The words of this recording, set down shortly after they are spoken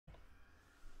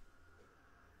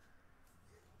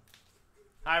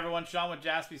Hi everyone, Sean with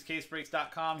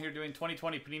JaspysCaseBreaks.com here doing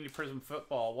 2020 Panini Prizm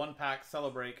Football 1-pack Cello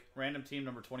break, random team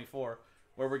number 24,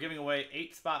 where we're giving away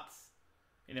 8 spots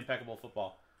in Impeccable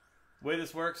Football. The way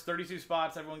this works, 32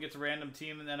 spots, everyone gets a random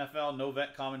team in the NFL, no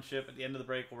vet common ship. At the end of the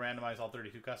break, we'll randomize all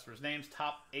 32 customers' names.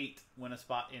 Top 8 win a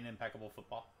spot in Impeccable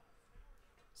Football.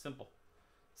 Simple.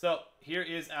 So, here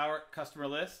is our customer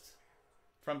list.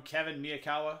 From Kevin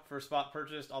Miyakawa, first spot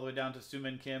purchased, all the way down to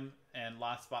Sumin Kim and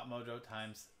last spot mojo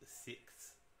times 6.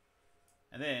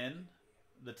 And then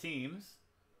the teams,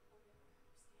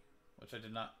 which I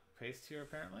did not paste here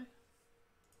apparently.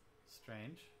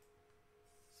 Strange.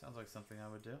 Sounds like something I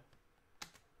would do.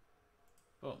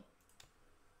 Boom.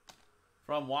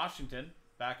 From Washington,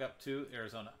 back up to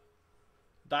Arizona.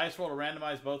 Dice roll to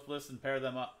randomize both lists and pair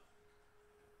them up.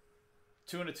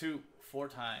 2 and a 2, 4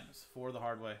 times. 4 the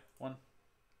hard way. 1.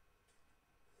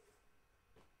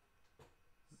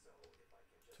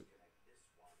 2.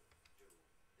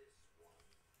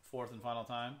 4th and final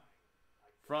time.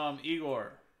 From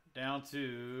Igor down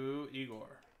to Igor.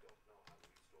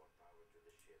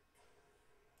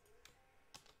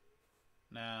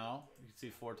 Now, you can see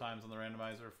 4 times on the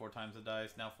randomizer, 4 times the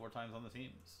dice, now 4 times on the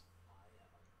teams.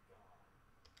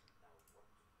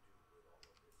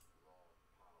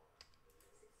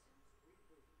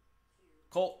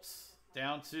 Colts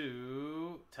down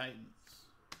to Titans.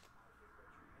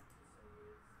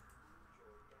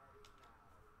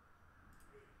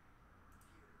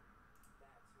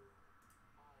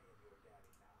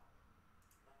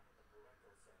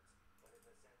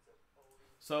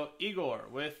 So, Igor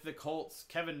with the Colts.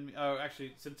 Kevin,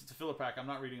 actually, since it's a filler pack, I'm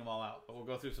not reading them all out, but we'll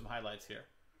go through some highlights here.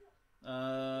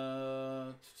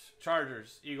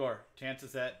 Chargers, Igor.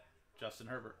 Chances at Justin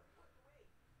Herbert.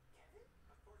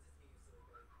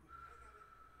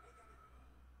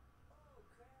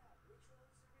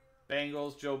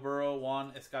 Bengals, Joe Burrow,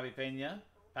 Juan Escabipena.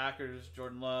 Packers,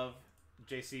 Jordan Love,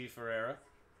 J.C. Ferreira.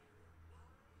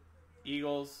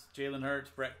 Eagles, Jalen Hurts,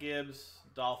 Brett Gibbs.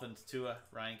 Dolphins, Tua,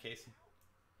 Ryan Casey.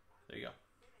 There you go.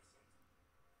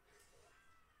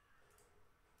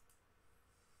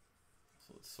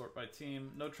 So let's sort by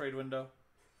team. No trade window.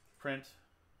 Print.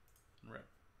 And rip.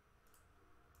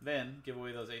 Then give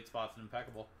away those 8 spots in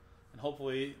Impeccable. And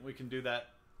hopefully we can do that,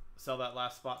 sell that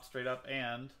last spot straight up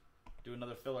and do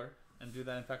another filler and do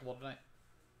that Impeccable tonight.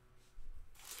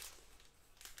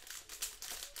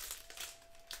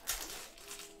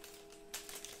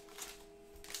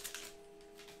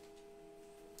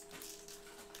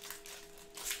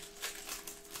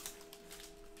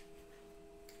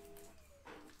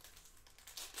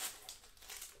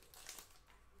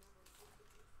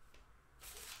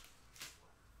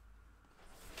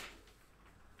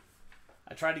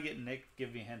 I tried to get Nick to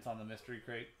give me hints on the mystery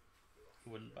crate. He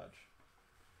wouldn't budge.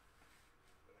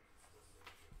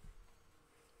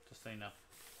 Just so you know.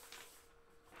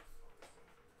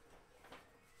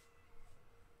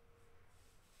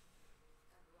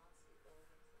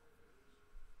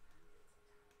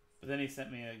 But then he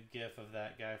sent me a gif of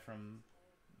that guy from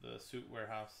the suit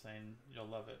warehouse saying, "You'll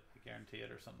love it, I guarantee it,"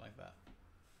 or something like that.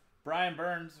 Brian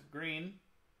Burns, green.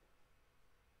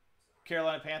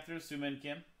 Carolina Panthers, Sumin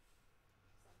Kim.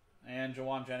 And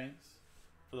Jawan Jennings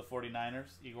for the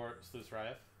 49ers, Igor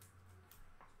Slusrayev.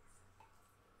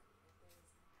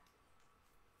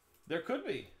 There could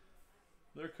be.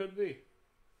 There could be.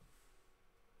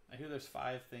 I hear there's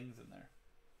 5 things in there.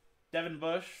 Devin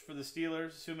Bush for the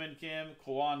Steelers, Sumin Kim.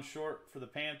 Kawan Short for the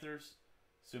Panthers,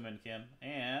 Sumin Kim.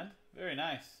 And, very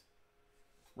nice,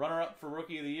 runner-up for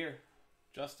Rookie of the Year,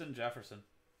 Justin Jefferson.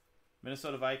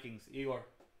 Minnesota Vikings, Igor.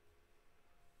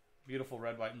 Beautiful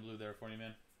red, white, and blue there for you,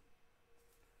 man.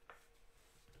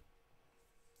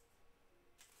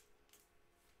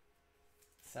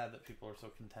 Sad that people are so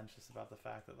contentious about the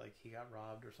fact that like he got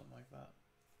robbed or something like that.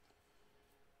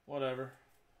 Whatever.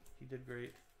 He did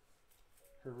great.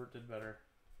 Herbert did better.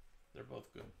 They're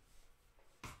both good.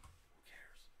 Who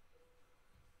cares?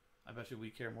 I bet you we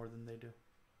care more than they do.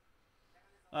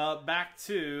 Back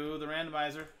to the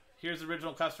randomizer. Here's the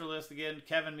original customer list again.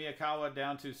 Kevin Miyakawa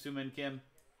down to Sumin Kim.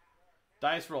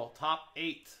 Dice roll. Top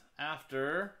 8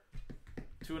 after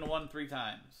 2 and a 1 3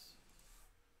 times.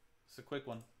 It's a quick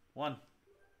one. 1.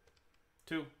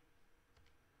 2,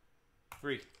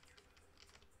 3.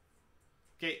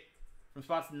 Okay, from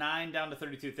spots 9 down to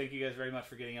 32. Thank you guys very much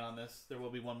for getting in on this. There will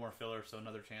be one more filler, so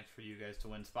another chance for you guys to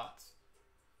win spots.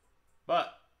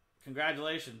 But,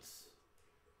 congratulations.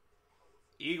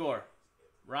 Igor,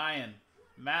 Ryan,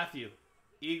 Matthew,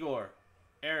 Igor,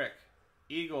 Eric,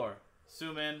 Igor,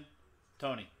 Sumin,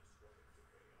 Tony.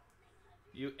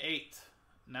 You 8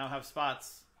 now have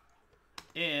spots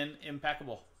in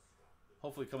Impeccable.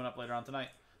 hopefully coming up later on tonight.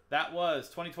 That was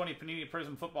 2020 Panini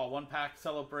Prizm Football 1-pack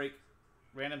Cello break.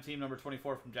 Random team number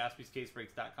 24 from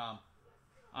JaspysCaseBreaks.com.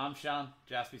 I'm Sean,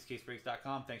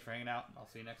 JaspysCaseBreaks.com. Thanks for hanging out. I'll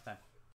see you next time.